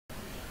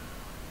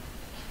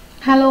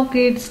Hello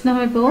kids,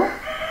 நம்ம இப்போ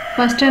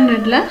first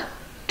standardல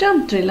term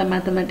 3ல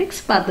mathematics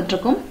பார்த்துட்டு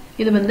இருக்கோம்.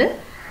 இது வந்து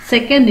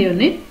second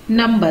unit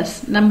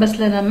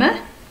numbersல நம்ம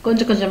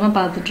கொஞ்சமா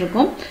பார்த்துட்டு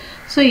இருக்கோம்.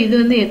 சோ இது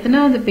வந்து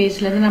எத்தனாவது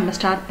பேஜ்ல இருந்து நம்ம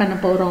ஸ்டார்ட் பண்ண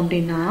போறோம்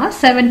அப்படினா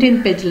 17th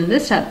பேஜ்ல இருந்து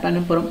ஸ்டார்ட்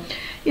பண்ண போறோம்.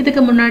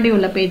 இதுக்கு முன்னாடி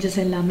உள்ள பேजेस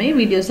எல்லாமே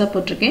வீடியோஸா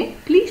போட்டுருக்கேன்.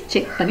 ப்ளீஸ்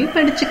செக் பண்ணி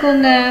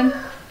படிச்சுக்கோங்க.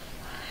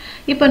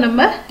 இப்போ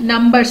நம்ம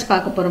நம்பர்ஸ்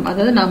பார்க்க போறோம்.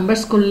 அதாவது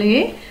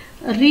நம்பர்ஸ்க்குள்ளேயே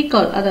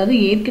recall அதாவது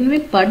ஏற்கனவே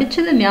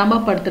படிச்சதை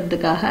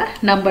ஞாபகப்படுத்துறதுக்காக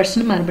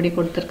நம்பர்ஸ்னு மறுபடியும்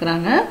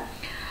கொடுத்திருக்காங்க.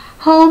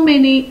 How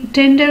many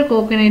tender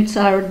coconuts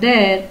are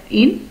there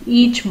in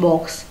each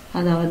box?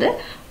 அதாவது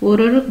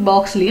ஒரு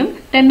பாக்ஸ்லயும்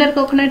tender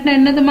coconutனா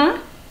என்னதுமா?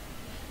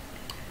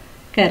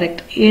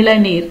 Correct,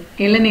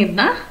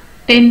 இளநீர்னா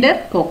tender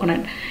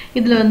coconut.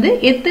 இதுல வந்து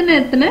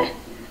எத்தனை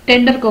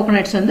tender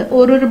coconuts வந்து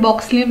ஒரு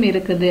பாக்ஸ்லயும்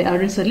இருக்குது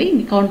அப்படினு சொல்லி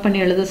இங்க கவுண்ட்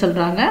பண்ணி எழுத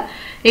சொல்றாங்க.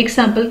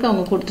 எக்ஸாம்பிளுக்கு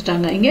அவங்க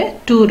கொடுத்துட்டாங்க. இங்க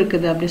 2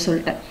 இருக்குது அப்படி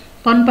சொல்லிட்டு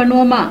கவுண்ட்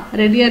பண்ணுவோமா?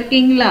 ரெடியா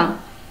இருக்கீங்களா?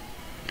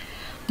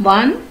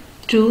 1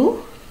 2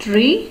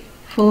 3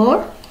 4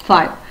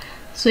 5.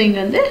 சோ இங்க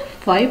வந்து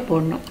 5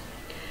 போடணும்.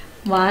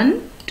 1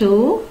 2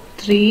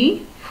 3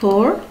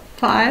 4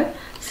 5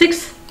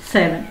 6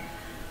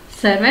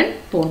 7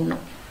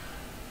 போடணும்.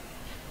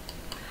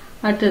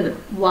 அடுத்து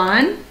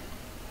 1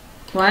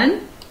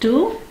 2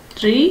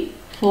 3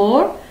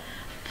 4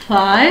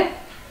 5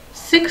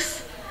 6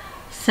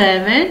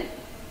 7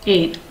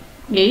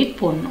 8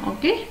 போடணும்.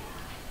 ஓகே,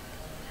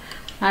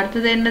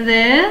 அடுத்தது என்னது?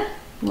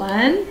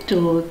 1 2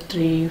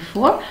 3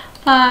 4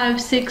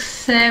 5 6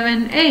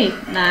 7 8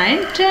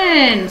 9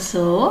 10.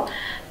 so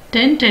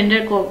 10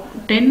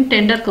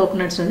 tender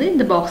coconuts வந்து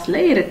இந்த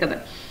பாக்ஸ்ல இருக்குது.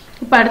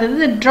 இப்போ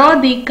அடுத்தது draw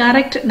the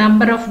correct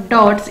number of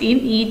dots in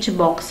each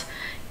box.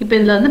 இப்போ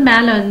இதுல வந்து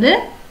மேல வந்து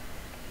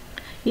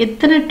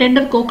எத்தனை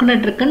டெண்டர்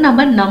கோகனட் இருக்குன்னு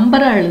நம்ம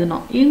நம்பரா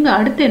எழுதணும். இவங்க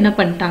அடுத்து என்ன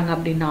பண்ணிட்டாங்க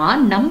அப்படின்னா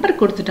நம்பர்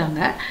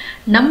கொடுத்துட்டாங்க,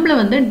 நம்மள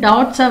வந்து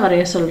டாட்ஸா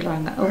வரைய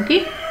சொல்றாங்க. ஓகே,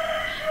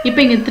 இப்போ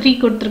இங்க 3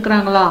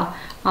 கொடுத்துருக்காங்களா?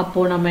 அப்போ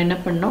நம்ம என்ன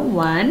பண்ணோம்?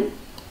 1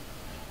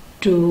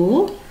 2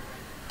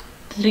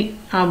 3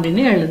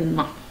 அப்படின்னு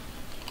எழுதணுமா.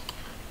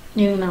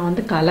 இது நான்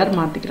வந்து கலர்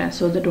மாத்திக்கிறேன்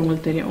so that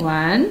உங்களுக்கு தெரியும்.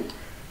 1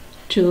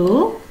 2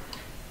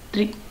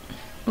 3.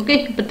 ஓகே,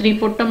 இப்போ 3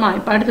 போட்டோமா?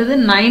 இப்போ அடுத்தது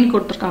 9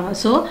 கொடுத்துருக்காங்க.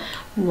 ஸோ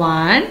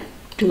 1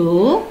 2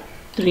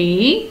 3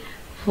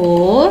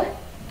 4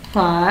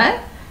 5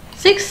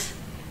 6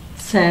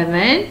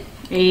 7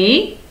 8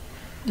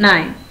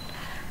 9.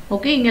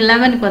 ஓகே, இங்க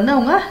 11க்கு வந்து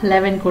அவங்க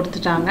 11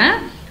 கொடுத்துட்டாங்க.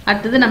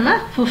 அடுத்தது நம்ம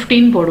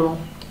 15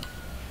 போடுவோம்.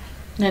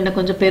 நான்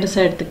கொஞ்சம் பெருசா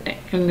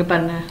எடுத்துக்கிட்டேன். இங்க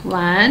பாருங்க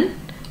 1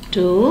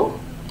 2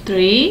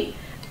 3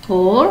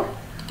 4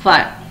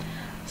 5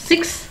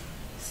 6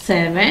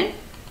 7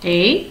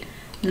 8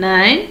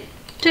 9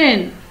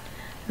 10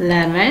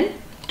 11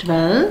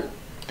 12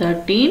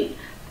 13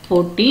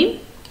 14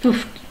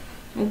 15.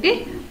 ஓகே,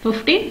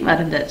 15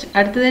 வரைஞ்சாச்சு.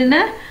 அடுத்தது என்ன?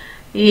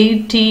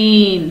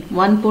 18.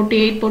 1 போட்டு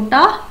 8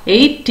 போட்டா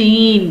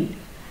 18.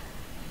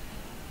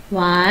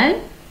 1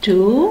 2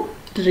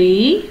 3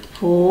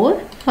 4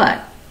 5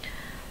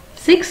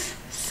 6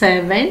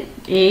 7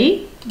 8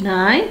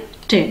 9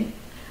 10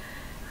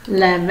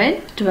 11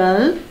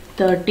 12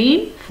 13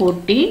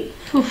 14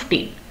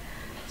 15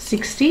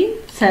 16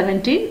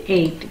 17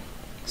 18.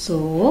 so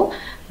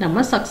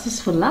நம்ம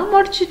சக்சஸ்ஃபுல்லா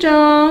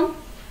முடிச்சிட்டோம்.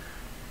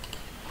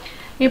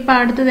 இப்போ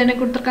அடுத்தது என்ன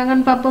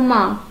கொடுத்திருக்காங்கன்னு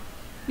பாப்போமா?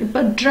 இப்போ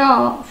draw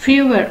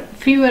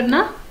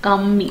fewerனா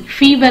கம்மி,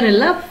 fever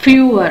இல்ல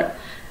fewer.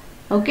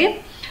 Okay,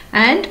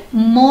 and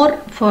more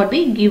for the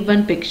given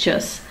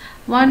pictures.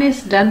 one is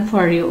done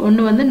for you.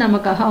 ஒன்னு வந்து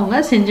நமக்காக அவங்க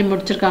செஞ்சு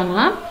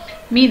முடிச்சிருக்காங்களாம்,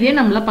 மீதியை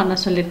நம்மள பண்ண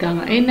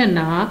சொல்லிருக்காங்க.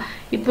 என்னன்னா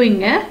இப்போ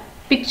இங்க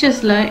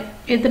பிக்சர்ஸ்ல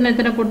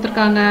எத்தனை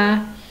கொடுத்திருக்காங்க?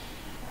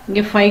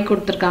 இங்க 5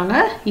 கொடுத்திருக்காங்க,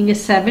 இங்க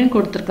 7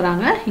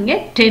 கொடுத்திருக்காங்க, இங்க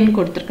 10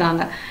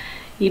 கொடுத்திருக்காங்க.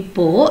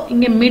 இப்போ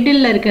இங்க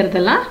மிடில்ல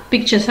இருக்கிறதெல்லாம்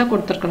பிக்சர்ஸா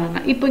கொடுத்திருக்காங்க.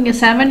 இப்போ இங்க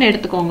 7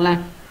 எடுத்துக்கோங்களேன்.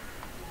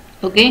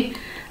 ஓகே,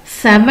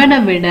 7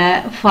 விட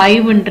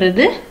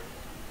 5ன்றது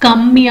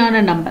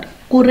கம்மியான நம்பர்,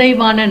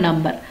 குறைவான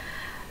நம்பர்.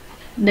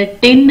 இந்த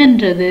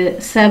 10ன்றது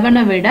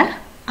 7 விட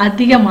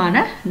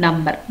அதிகமான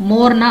நம்பர்.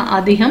 மோர்னா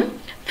அதிகம்,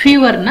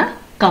 fewerனா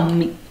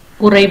கம்மி,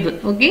 குறைவு.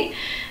 ஓகே,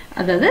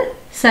 அதாவது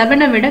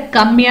 7 விட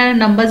கம்மியான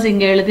நம்பர்ஸ்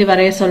இங்க எழுதி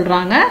வரைய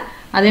சொல்றாங்க.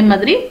 அதே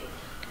மாதிரி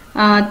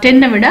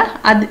 10 விட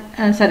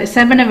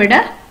 7 விட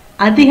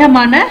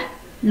அதிகமான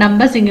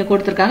நம்பர்ஸ் இங்க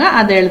கொடுத்திருக்காங்க,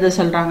 அதை எழுத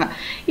சொல்றாங்க.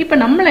 இப்போ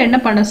நம்மள என்ன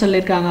பண்ண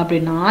சொல்லிருக்காங்க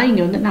அப்படின்னா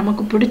இங்க வந்து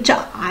நமக்கு பிடிச்ச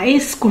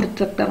ஐஸ்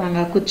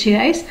கொடுத்திருக்காங்க, குச்சி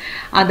ஐஸ்.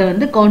 அதை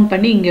வந்து கவுண்ட்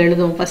பண்ணி இங்க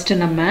எழுதுவோம் ஃபர்ஸ்ட்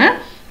நம்ம,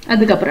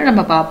 அதுக்கப்புறம்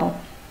நம்ம பார்ப்போம்.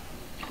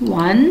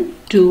 1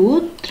 2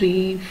 3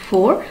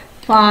 4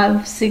 5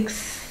 6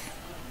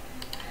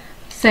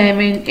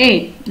 7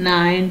 8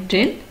 9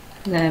 10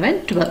 11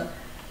 12.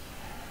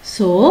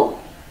 so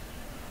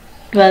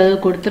 12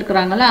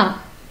 கொடுத்திருக்காங்களா?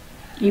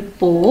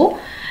 இப்போ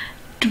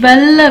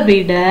 12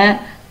 விட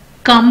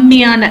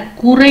கம்மியான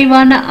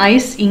குறைவான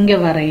ஐஸ் இங்க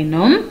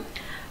வரையணும்,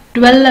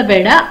 12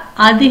 விட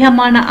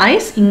அதிகமான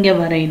ஐஸ் இங்க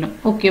வரையணும்.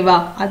 ஓகேவா?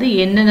 அது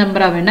என்ன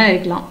நம்பரா வேணா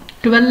இருக்கலாம்.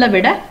 12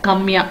 விட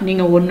கம்மியா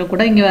நீங்க 1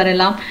 கூட இங்க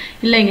வரையலாம்,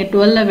 இல்ல இங்க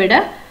 12 விட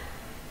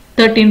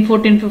 13,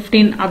 14,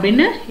 15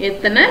 அப்படின்னு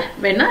எத்தனை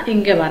வேணா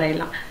இங்க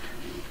வரையலாம்.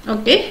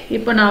 ஓகே,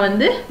 இப்போ நான்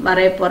வந்து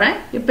வரைய போறேன்.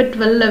 இப்போ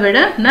 12 விட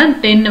நான்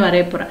 10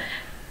 வரைய போறேன்.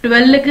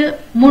 12க்கு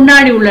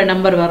முன்னாடி உள்ள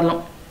நம்பர்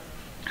வரலாம்.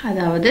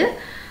 அதாவது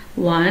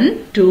 1,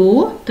 2,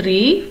 3,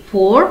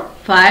 4,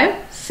 5,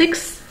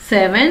 6,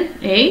 7,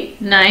 8,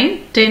 9,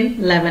 10,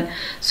 11.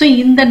 ஸோ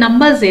இந்த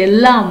நம்பர்ஸ்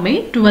எல்லாமே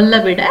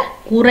 12 விட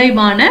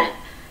குறைவான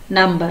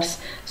நம்பர்ஸ்.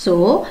 ஸோ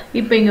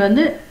இப்போ இங்க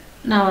வந்து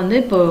நான் வந்து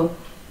இப்போ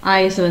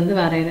ஐஸ் வந்து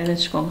வரையறேன்னு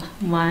வச்சுக்கோங்க.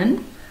 1,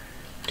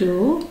 2,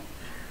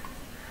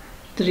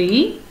 3,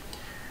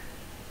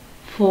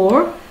 4,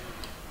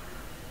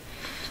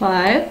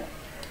 5,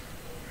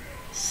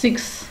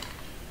 6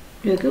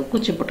 இதுக்கு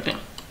குச்சி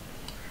போட்டுக்கலாம்.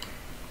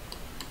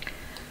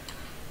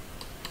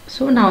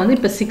 ஸோ நான் வந்து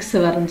இப்போ 6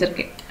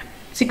 வரைஞ்சிருக்கேன்.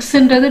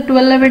 6ன்றது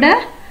 12 விட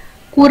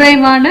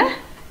குறைவான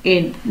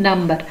எண்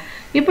நம்பர்.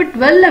 இப்போ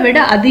 12 விட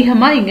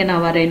அதிகமா இங்க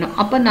நான் வரையணும்.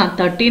 அப்ப நான்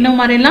 13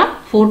 வரையலாம்,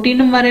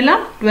 14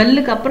 வரையலாம்.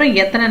 12க்கு அப்புறம்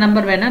எத்தனை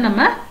நம்பர் வேணா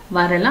நம்ம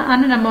வரையலாம்.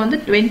 ஆனா நம்ம வந்து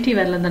 20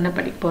 வரலாம் தானே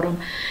படிக்க போறோம்.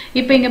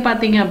 இப்போ இங்க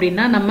பாத்தீங்க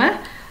அப்படின்னா நம்ம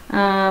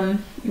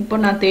இப்போ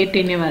நான்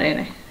 13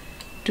 வரையறேன்.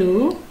 2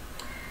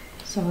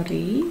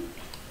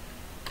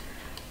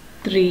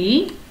 3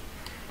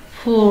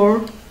 4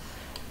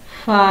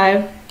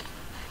 5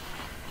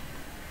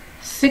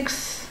 6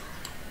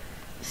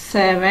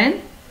 7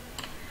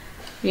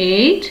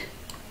 8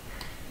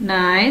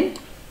 9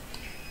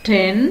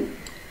 10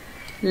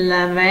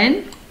 11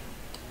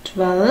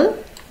 12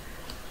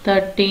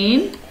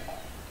 13.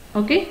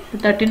 ஓகே,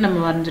 13 நம்ம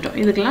வரைஞ்சிட்டோம்.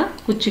 இதுக்கெல்லாம்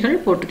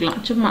குச்சிகள்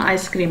போட்டுக்கலாம், சும்மா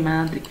ஐஸ்கிரீம்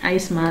மாதிரி,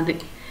 ஐஸ் மாதிரி.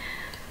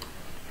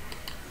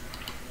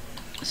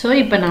 ஸோ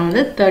இப்போ நான்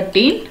வந்து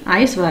 13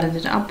 ஐஸ்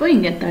வரைஞ்சிட்டேன். அப்போ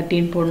இங்கே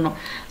 13 போடணும்.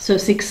 ஸோ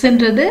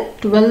 6ன்றது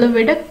 12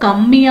 விட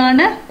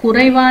கம்மியான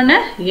குறைவான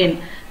எண்,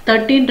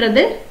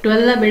 13ன்றது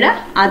 12 விட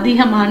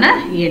அதிகமான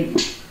எண்.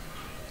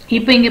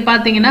 இப்போ இங்க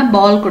பாத்தீங்கன்னா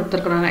பால்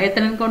கொடுத்துருக்காங்க.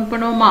 எத்தனை கவுண்ட்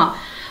பண்ணுவோமா?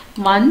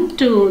 1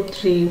 2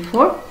 3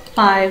 4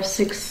 5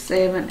 6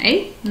 7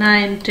 8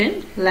 9 10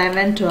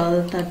 11 12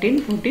 13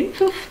 14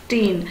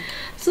 15.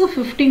 ஸோ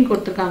 15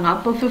 கொடுத்துருக்காங்க.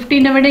 அப்போ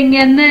 15 விட இங்க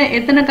என்ன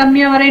எத்தனை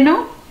கம்மியா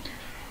வரையணும்?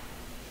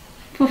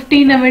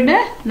 15 விட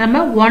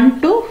நம்ம 1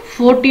 to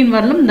 14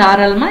 வரலும்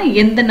தாராளமா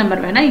எந்த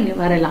நம்பர் வேணா இங்க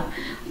வரலாம்.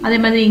 அதே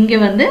மாதிரி இங்க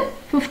வந்து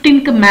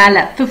 15க்கு மேல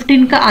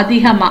 15க்கு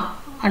அதிகமா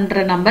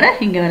அன்ற நம்பரை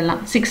இங்க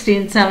வரலாம்.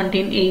 16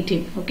 17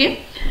 18. ஓகே,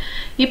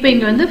 இப்போ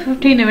இங்க வந்து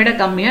 15 விட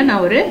கம்மியா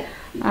நான் ஒரு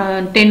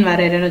 10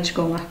 வரையறேன்னு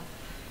வச்சுக்கோங்க.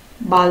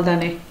 பால்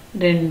தானே.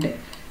 2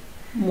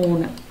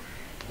 3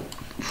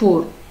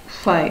 4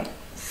 5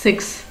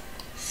 6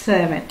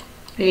 7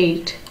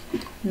 8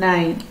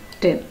 9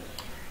 10.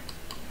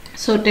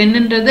 ஸோ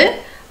 10ன்றது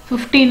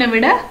 15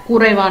 விட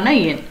குறைவான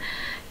எண்.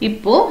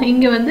 இப்போ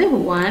இங்க வந்து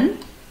 1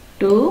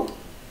 2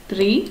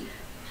 3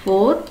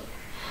 4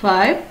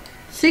 5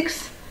 6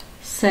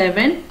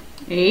 7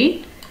 8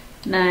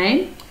 9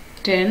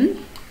 10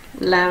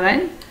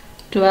 11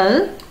 12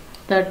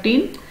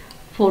 13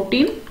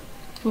 14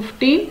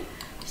 15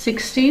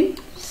 16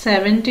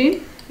 17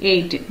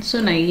 18. ஸோ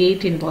நான்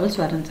 18 பால்ஸ்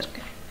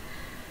வரைஞ்சிருக்கேன்.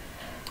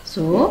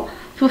 ஸோ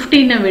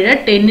 15 விட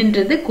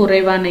 10ன்றது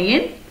குறைவான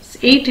எண்,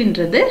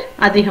 8ன்றது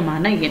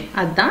அதிகமான எண்.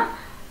 அதுதான்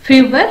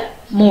ஃபீவர்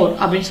மோர்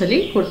அப்படின்னு சொல்லி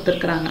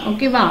கொடுத்துருக்குறாங்க.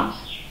 ஓகேவா?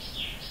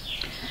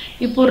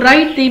 இப்போ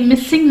right the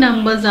missing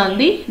numbers on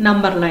the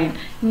number line.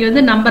 இங்க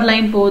வந்து நம்பர்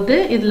லைன் போகுது.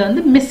 இதுல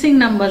வந்து மிஸ்ஸிங்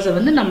நம்பர்ஸ்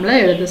வந்து நம்மள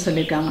எழுத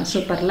சொல்லிருக்காங்க.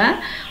 சூப்பர்ல.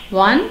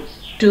 1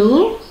 2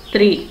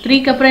 3.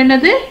 3க்கு அப்புறம்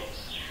என்னது?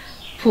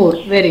 4.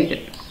 Very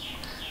good.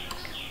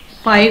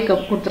 5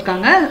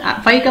 கொடுத்துருக்காங்க.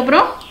 5க்கு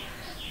அப்புறம்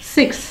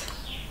 6.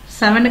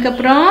 7க்கு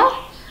அப்புறம்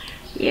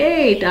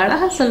 8.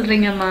 அழகா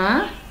சொல்றீங்கம்மா.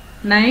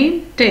 9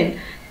 10.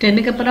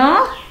 10க்கு அப்புறம்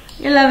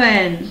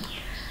 11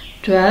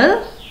 12.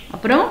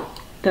 அப்புறம்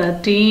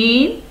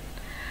 13.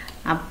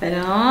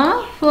 அப்புறம்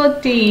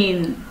 14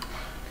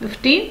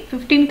 15.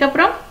 15க்கு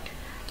அப்புறம்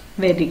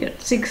வெரி குட்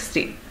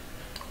 16.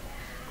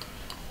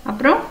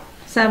 அப்புறம்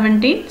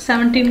 17.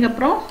 17க்கு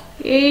அப்புறம்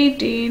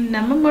 18.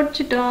 நம்ம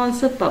முடிச்சிட்டோம்.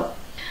 சூப்பர்.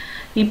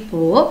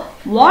 இப்போ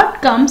வாட்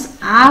கம்ஸ்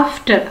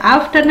ஆஃப்டர்?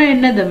 ஆஃப்டர்னா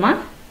என்னதுமா?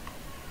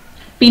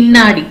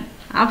 பின்னாடி.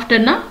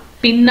 ஆஃப்டர்னா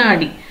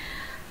பின்னாடி.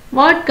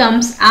 What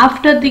comes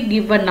after the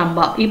given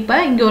number? இப்ப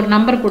இங்க ஒரு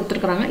நம்பர்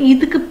கொடுத்துருக்காங்க.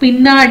 இதுக்கு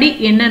பின்னாடி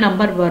என்ன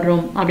நம்பர்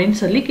வரும் அப்படின்னு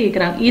சொல்லி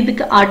கேக்குறாங்க.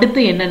 இதுக்கு அடுத்து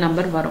என்ன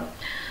நம்பர் வரும்?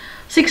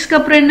 6க்கு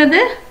அப்புறம்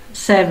என்னது?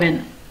 7.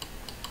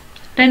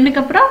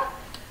 10க்கு அப்புறம்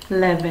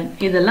 11.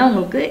 இதெல்லாம்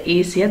உங்களுக்கு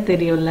ஈஸியா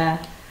தெரியும்ல.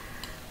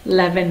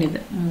 11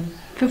 இது.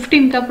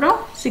 15க்கு அப்புறம்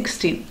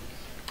 16.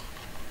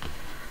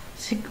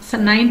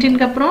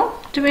 19க்கு அப்புறம்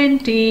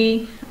 20.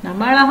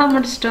 நம்ம அழகா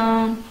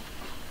முடிச்சிட்டோம்.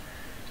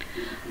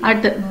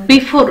 அடுத்து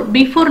பிஃபோர்.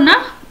 பிஃபோர்னா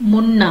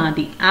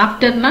முன்னாடி,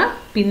 ஆஃப்டர்னா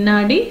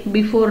பின்னாடி,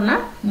 பிஃபோர்னா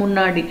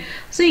முன்னாடி.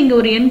 ஸோ இங்க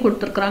ஒரு எண்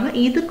கொடுத்துருக்காங்க.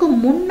 இதுக்கு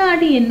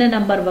முன்னாடி என்ன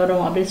நம்பர்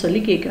வரும் அப்படின்னு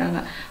சொல்லி கேட்குறாங்க.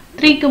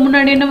 3க்கு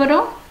முன்னாடி என்ன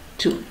வரும்?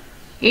 2.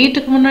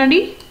 8க்கு முன்னாடி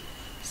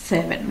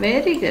 7.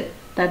 Very good.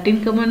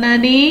 13க்கு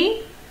முன்னாடி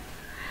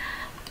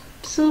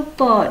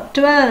சூப்பர்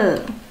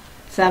 12.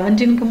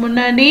 17க்கு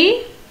முன்னாடி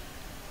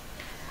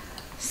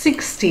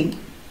 16.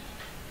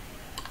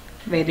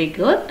 Very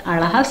good.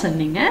 அழகா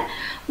சொன்னீங்க.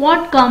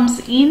 What comes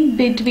in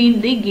between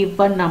the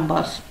given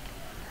numbers?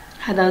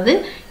 அதாவது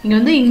இங்க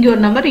வந்து இங்க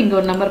ஒரு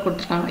நம்பர்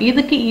கொடுத்திருக்காங்க.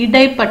 இதுக்கு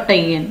இடைப்பட்ட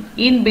எண்.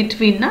 In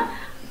betweenனா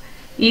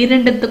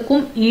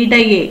இரண்டுத்துக்கும்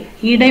இடையே,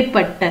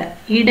 இடைப்பட்ட,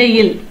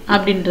 இடையில்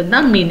அப்படின்றது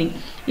தான் மீனிங்.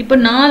 இப்போ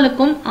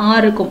 4க்கும்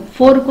 6க்கும்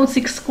 4க்கும்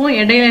 6க்கும்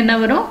இடையில என்ன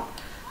வரும்?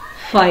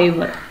 5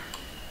 வரும்.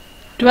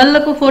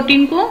 12க்கும்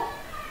 14க்கும்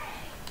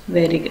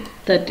very good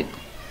 30.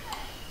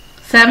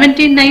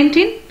 17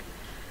 19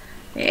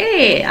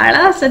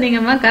 அழகா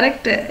சொன்னீங்கம்மா,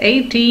 கரெக்ட்.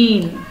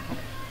 18.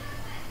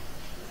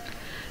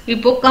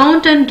 இப்போ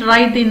count and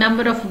write the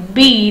number of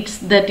beads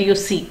that you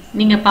see.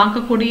 நீங்க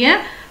பார்க்கக்கூடிய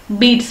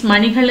beads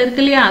மணிகள்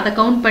இருக்கு இல்லையா, அதை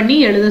கவுண்ட் பண்ணி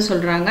எழுத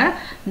சொல்றாங்க.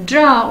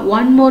 Draw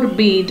one more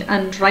bead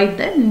and write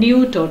the new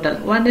total.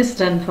 One is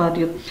done for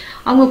you.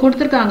 அவங்க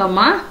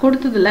கொடுத்துருக்காங்கம்மா,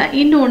 கொடுத்ததுல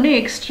இன்னொன்று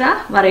எக்ஸ்ட்ரா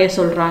வரைய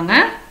சொல்றாங்க.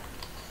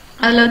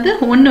 அதில் வந்து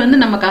ஒன்று வந்து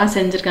நமக்காக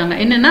செஞ்சுருக்காங்க.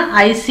 என்னென்னா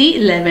IC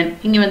 11.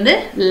 இங்கே வந்து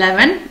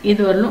 11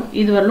 இது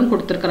வரலும்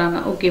கொடுத்துருக்குறாங்க.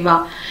 ஓகேவா?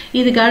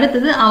 இதுக்கு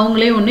அடுத்தது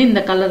அவங்களே ஒன்று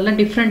இந்த கலரில்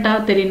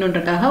டிஃப்ரெண்ட்டாக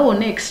தெரியணுன்றக்காக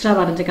ஒன்று எக்ஸ்ட்ரா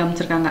வரைஞ்சி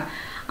காமிச்சிருக்காங்க.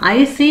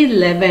 IC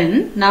 11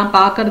 நான்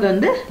பார்க்குறது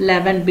வந்து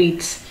 11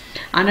 பீட்ஸ்.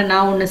 ஆனால்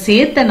நான் ஒன்று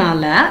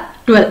சேர்த்தனால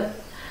 12.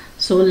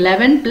 ஸோ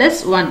 11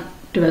 + 1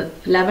 12.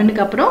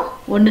 11க்கு அப்புறம்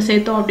ஒன்று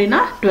சேர்த்தோம் அப்படின்னா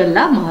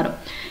 12ஆக மாறும்.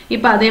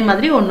 இப்போ அதே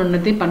மாதிரி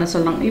ஒன்னொன்னுத்தையும் பண்ண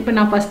சொல்றாங்க. இப்போ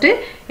நான் ஃபர்ஸ்ட்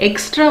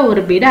எக்ஸ்ட்ரா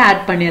ஒரு பீடை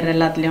ஆட் பண்ணிடுறேன்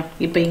எல்லாத்துலயும்.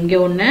 இப்போ இங்க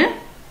ஒன்று,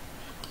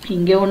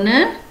 இங்க ஒன்று,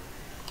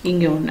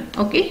 இங்க ஒன்று.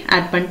 ஓகே,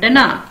 ஆட்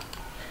பண்ணிட்டேனா?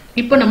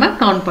 இப்போ நம்ம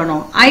கவுண்ட்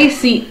பண்ணுவோம்.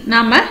 IC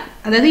நாம,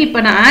 அதாவது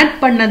இப்போ நான் ஆட்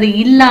பண்ணது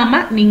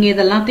இல்லாம நீங்க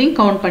இதெல்லாத்தையும்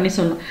கவுண்ட் பண்ணி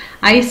சொல்லணும்.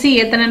 IC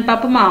எத்தனைன்னு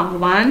பார்ப்போமா?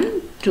 1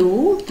 2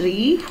 3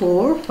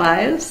 4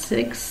 5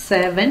 6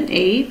 7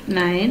 8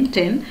 9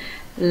 10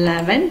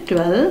 11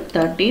 12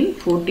 13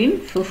 14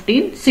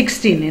 15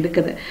 16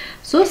 இருக்குது.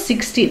 ஸோ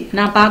 16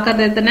 நான்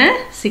பார்க்கறது எத்தனை?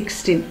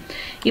 16.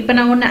 இப்போ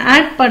நான் ஒன்று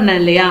ஆட் பண்ணேன்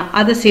இல்லையா,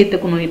 அதை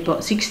சேர்த்துக்கணும். இப்போ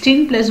 16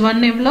 +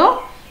 1 எவ்வளோ?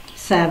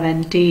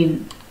 17.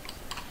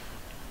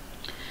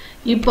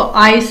 இப்போ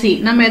IC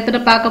நம்ம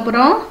எத்தனை பார்க்க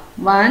போகிறோம்?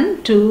 1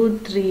 2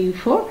 3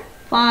 4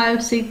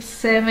 5 6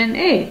 7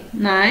 8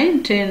 9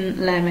 10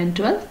 11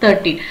 12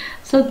 13.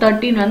 ஸோ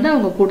 13 வந்து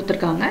அவங்க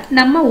கொடுத்துருக்காங்க.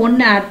 நம்ம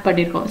ஒன்று ஆட்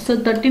பண்ணியிருக்கோம். ஸோ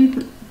 13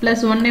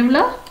 + 1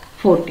 எவ்வளோ?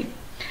 14.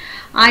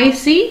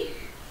 IC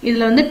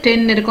இதில் வந்து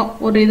 10 இருக்கும்,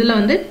 ஒரு இதில்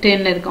வந்து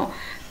 10 இருக்கும்.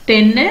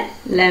 10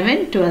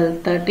 11 12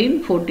 13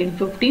 14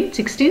 15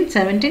 16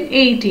 17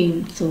 18.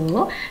 ஸோ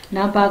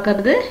நான்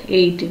பார்க்கறது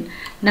 18.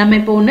 நம்ம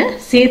இப்போ ஒன்று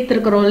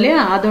சேர்த்துருக்குறோம் இல்லையா,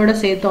 அதோட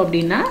சேர்த்தோம்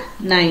அப்படின்னா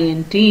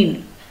 19.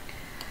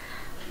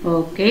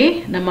 ஓகே,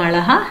 நம்ம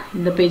அழகா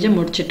இந்த பேஜை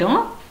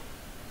முடிச்சிட்டோம்.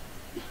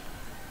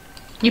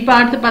 இப்போ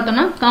அடுத்து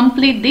பார்த்தோம்னா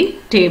கம்ப்ளீட் தி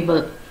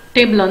டேபிள்.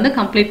 டேபிள் வந்து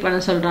கம்ப்ளீட் பண்ண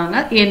சொல்றாங்க.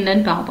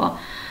 என்னன்னு பார்ப்போம்.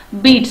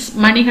 பீட்ஸ்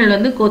மணிகள்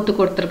வந்து கோத்து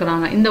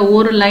கொடுத்துருக்குறாங்க. இந்த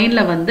ஒரு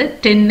லைன்ல வந்து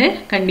 10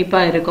 கண்டிப்பா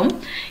இருக்கும்.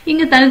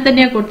 இங்க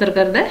தனித்தனியா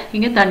கொடுத்துருக்கிறத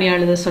இங்க தனியா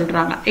எழுத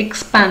சொல்றாங்க.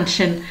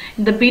 எக்ஸ்பான்ஷன்,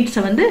 இந்த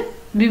பீட்ஸை வந்து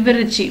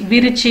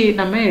விரிச்சு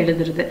நம்ம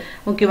எழுதுறது.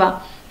 ஓகேவா?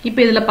 இப்போ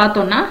இதுல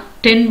பார்த்தோம்னா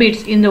 10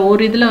 பீட்ஸ், இந்த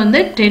ஒரு இதுல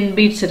வந்து 10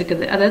 பீட்ஸ்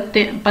இருக்குது,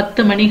 அதாவது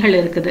 10 மணிகள்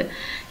இருக்குது.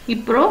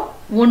 இப்போ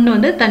ஒன்று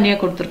வந்து தனியா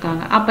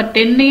கொடுத்துருக்காங்க. அப்ப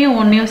 10ஐயும்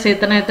 1ஐயும்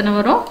சேர்த்தனா எத்தனை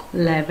வரும்?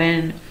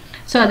 11.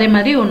 ஸோ அதே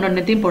மாதிரி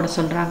ஒன்னொன்னையும் போட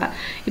சொல்றாங்க.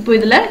 இப்போ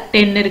இதுல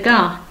 10 இருக்கா,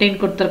 10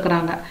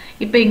 கொடுத்துருக்குறாங்க.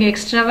 இப்போ இங்க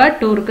எக்ஸ்ட்ராவா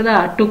 2 இருக்குதா,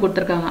 2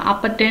 கொடுத்துருக்காங்க.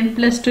 அப்ப 10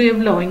 + 2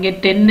 எவ்வளோ? இங்க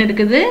 10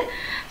 இருக்குது.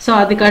 ஸோ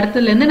அதுக்கு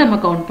அடுத்ததுல இருந்து நம்ம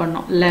கவுண்ட்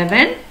பண்ணோம்.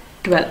 11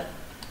 12.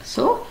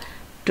 ஸோ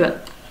 12.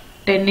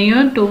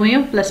 10ஐயும்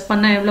 2ஐயும் பிளஸ்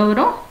பண்ணா எவ்வளோ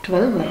வரும்?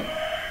 12 வரும்.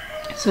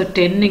 ஸோ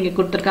 10 இங்க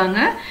கொடுத்துருக்காங்க,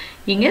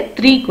 இங்க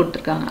 3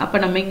 கொடுத்துருக்காங்க.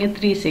 அப்ப நம்ம இங்க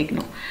 3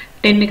 சேர்க்கணும்.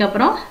 10க்கு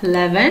அப்புறம்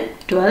 11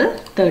 12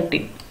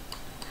 13.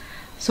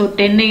 ஸோ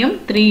 10ஐயும்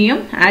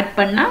 3ஐயும் ஆட்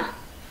பண்ணா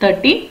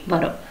 13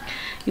 வரும்.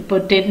 இப்போ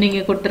 10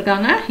 இங்க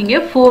கொடுத்துருக்காங்க, இங்க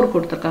 4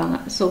 கொடுத்துருக்காங்க.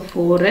 ஸோ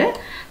 4.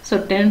 ஸோ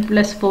 10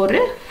 +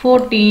 4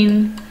 14.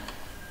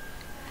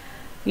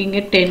 இங்க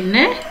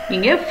 10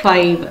 இங்க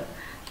 5.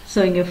 ஸோ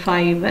இங்க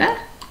 5.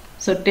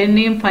 ஸோ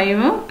 10ஐயும்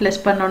 5ஐயும்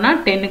பிளஸ் பண்ணோம்னா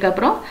 10க்கு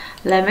அப்புறம்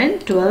 11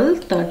 12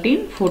 13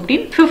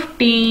 14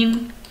 15.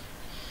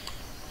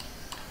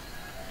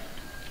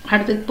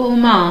 அடுத்தது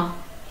போகுமா?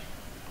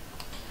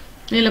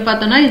 இதில்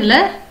பார்த்தோம்னா இதில்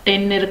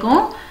 10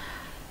 இருக்கும்.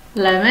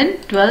 11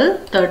 12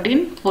 13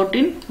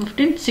 14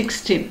 15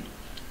 16.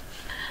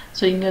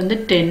 ஸோ இங்கே வந்து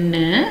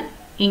 10,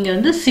 இங்கே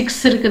வந்து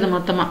 6 இருக்குது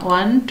மொத்தமாக.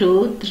 1 2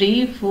 3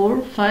 4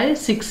 5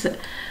 6.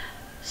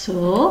 ஸோ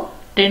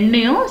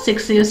 10ஐயும்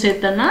 6ஐயும்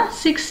சேர்த்தோம்னா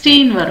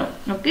 16 வரும்.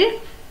 ஓகே,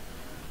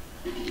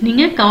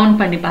 நீங்கள் கவுண்ட்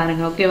பண்ணி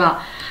பாருங்க. ஓகேவா?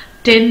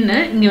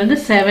 10 இங்கே வந்து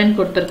 7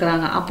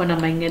 கொடுத்துருக்குறாங்க. அப்போ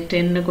நம்ம இங்கே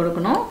 10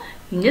 கொடுக்கணும்,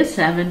 இங்கே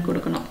 7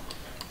 கொடுக்கணும்.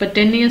 இப்போ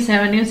 10ஐயும்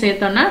 7ஐயும்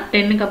சேர்த்தோம்னா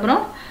 10க்கு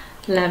அப்புறம்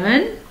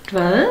 11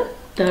 12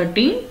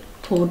 13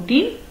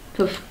 14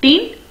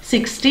 15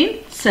 16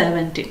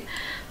 17.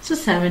 ஸோ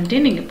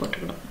 17 இங்கே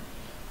போட்டுக்கணும்.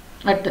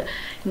 அடுத்து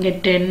இங்கே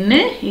 10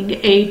 இங்கே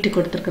 8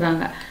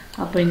 கொடுத்துருக்குறாங்க.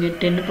 அப்போ இங்கே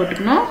 10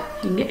 போட்டுக்கணும்,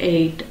 இங்கே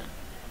 8.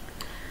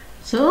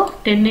 ஸோ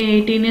 10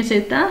 18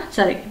 சேர்த்தா,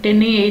 சாரி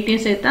 10 18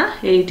 சேர்த்தா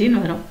 18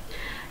 வரும்.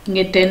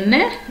 இங்கே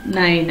 10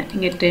 9,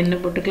 இங்கே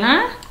 10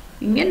 போட்டுக்கலாம்,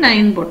 இங்கே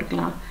 9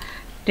 போட்டுக்கலாம்.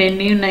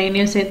 10யும்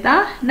 9யும் சேர்த்தா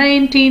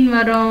 19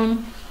 வரும்.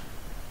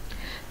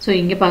 ஸோ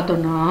இங்கே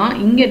பார்த்தோம்னா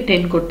இங்கே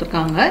 10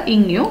 கொடுத்துருக்காங்க,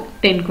 இங்கேயும்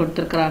 10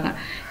 கொடுத்துருக்குறாங்க.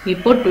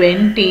 இப்போ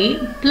 20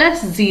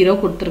 + 0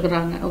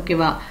 கொடுத்துருக்குறாங்க.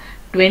 ஓகேவா?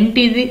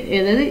 20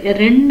 எதாவது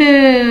ரெண்டு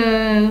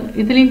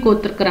இதுலேயும்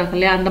கொடுத்துருக்குறாங்க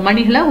இல்லையா, அந்த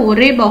மணிகளை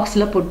ஒரே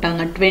பாக்ஸில்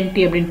போட்டாங்க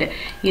 20 அப்படின்ட்டு.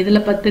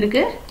 இதில் 10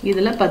 இருக்கு,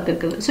 இதில் 10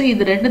 இருக்குது. ஸோ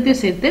இது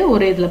ரெண்டுத்தையும் சேர்த்து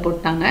ஒரே இதில்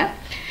போட்டாங்க.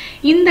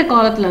 இந்த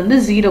காலத்தில் வந்து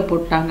 0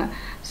 போட்டாங்க.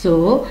 ஸோ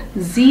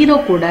 0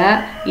 கூட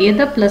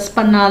எதை ப்ளஸ்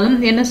பண்ணாலும்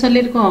என்ன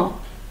சொல்லியிருக்கோம்,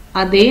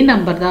 அதே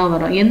நம்பர் தான்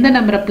வரும். எந்த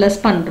நம்பரை ப்ளஸ்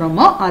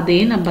பண்ணுறோமோ அதே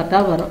நம்பர்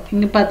தான் வரும்.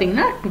 இங்கே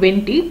பார்த்தீங்கன்னா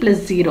 20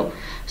 + 0.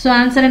 ஸோ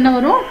ஆன்சர் என்ன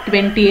வரும்,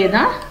 20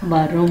 தான்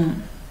வரும்.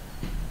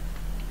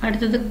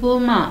 அடுத்ததுக்கு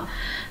போமா,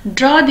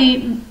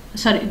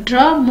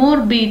 draw more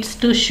beads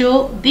to show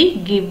the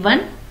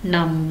given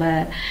number.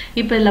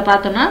 இப்போ இதில்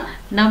பார்த்தோம்னா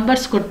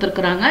நம்பர்ஸ்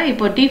கொடுத்துருக்குறாங்க.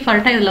 இப்போ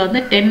டிஃபால்ட்டாக இதில்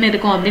வந்து 10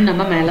 இருக்கும் அப்படின்னு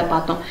நம்ம மேலே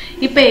பார்த்தோம்.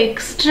 இப்போ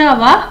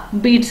எக்ஸ்ட்ராவா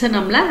பீட்ஸை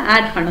நம்மளை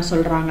ஆட் பண்ண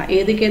சொல்கிறாங்க.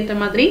 எதுக்கு ஏற்ற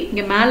மாதிரி,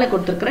 இங்கே மேலே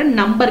கொடுத்துருக்குற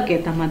நம்பருக்கு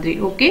ஏற்ற மாதிரி.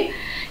 ஓகே,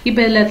 இப்போ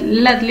இதில்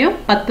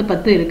எல்லாத்துலேயும் 10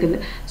 10 இருக்குது.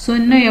 ஸோ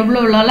இன்னும்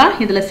எவ்வளோலாம்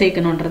இதில்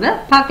சேர்க்கணுன்றத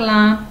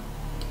பார்க்கலாம்.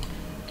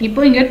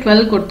 இப்போ இங்கே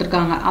 12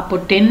 கொடுத்துருக்காங்க. அப்போ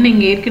 10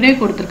 இங்கே ஏற்கனவே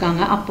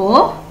கொடுத்துருக்காங்க.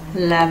 அப்போது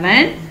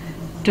 11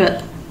 12.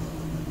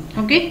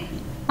 ஓகே,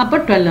 அப்போ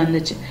 12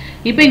 வந்துச்சு.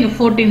 இப்போ இங்கே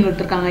 14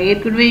 கொடுத்துருக்காங்க.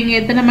 ஏற்கனவே இங்கே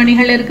எத்தனை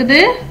மணிகள் இருக்குது,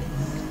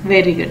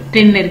 வெரி குட்,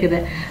 10 இருக்குது.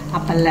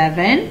 அப்போ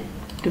 11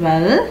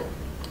 12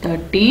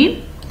 13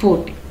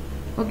 14.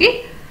 ஓகே,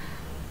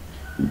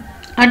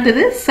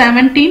 அடுத்தது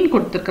 17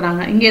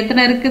 கொடுத்துருக்குறாங்க. இங்கே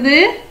எத்தனை இருக்குது,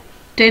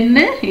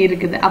 10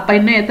 இருக்குது. அப்போ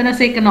இன்னும் எத்தனை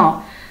சேர்க்கணும்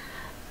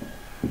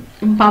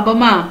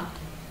பாப்போமா?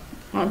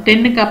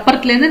 10க்கு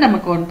அப்புறத்துலேருந்து நம்ம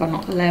கவுண்ட்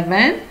பண்ணோம்.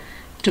 11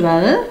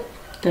 12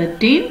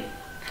 13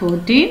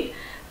 14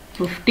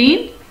 15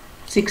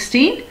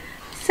 16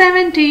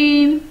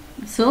 17.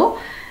 ஸோ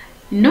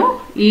இன்னும்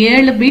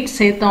 7 பீட்ஸ்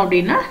சேர்த்தோம்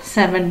அப்படின்னா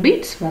 7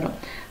 பீட்ஸ் வரும்.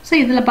 ஸோ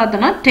இதில்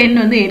பார்த்தோம்னா 10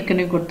 வந்து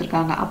ஏற்கனவே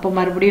கொடுத்துருக்காங்க. அப்போ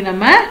மறுபடியும்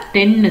நம்ம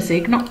 10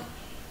 சேர்க்கணும்.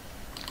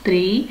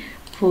 3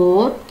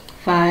 4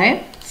 5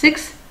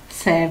 6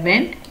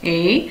 7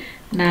 8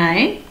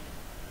 9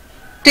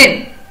 10.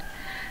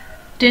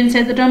 10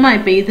 சேர்த்துட்டோமா?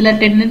 இப்போ இதில்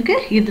 10 இருக்கு,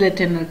 இதில்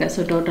 10 இருக்கு.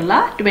 ஸோ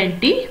டோட்டலாக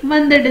 20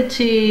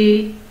 வந்துடுச்சு.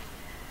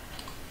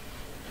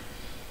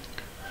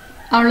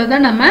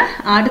 அவ்வளோதான். நம்ம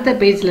அடுத்த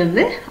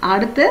பேஜ்லேருந்து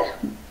அடுத்த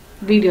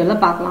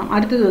வீடியோவில் பார்க்கலாம்.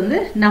 அடுத்தது வந்து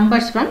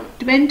நம்பர்ஸ் ஃப்ரம்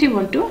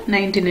 21 to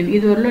 99.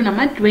 இது வரலும்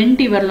நம்ம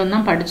 20 வரலும்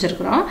தான்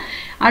படிச்சிருக்கிறோம்.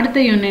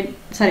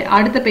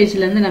 அடுத்த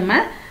பேஜ்லேருந்து நம்ம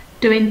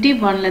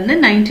 21லேருந்து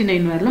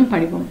 99 வரலும்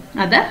படிப்போம்.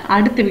 அதை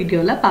அடுத்த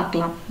வீடியோவில்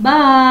பார்க்கலாம்.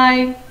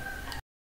 பாய்.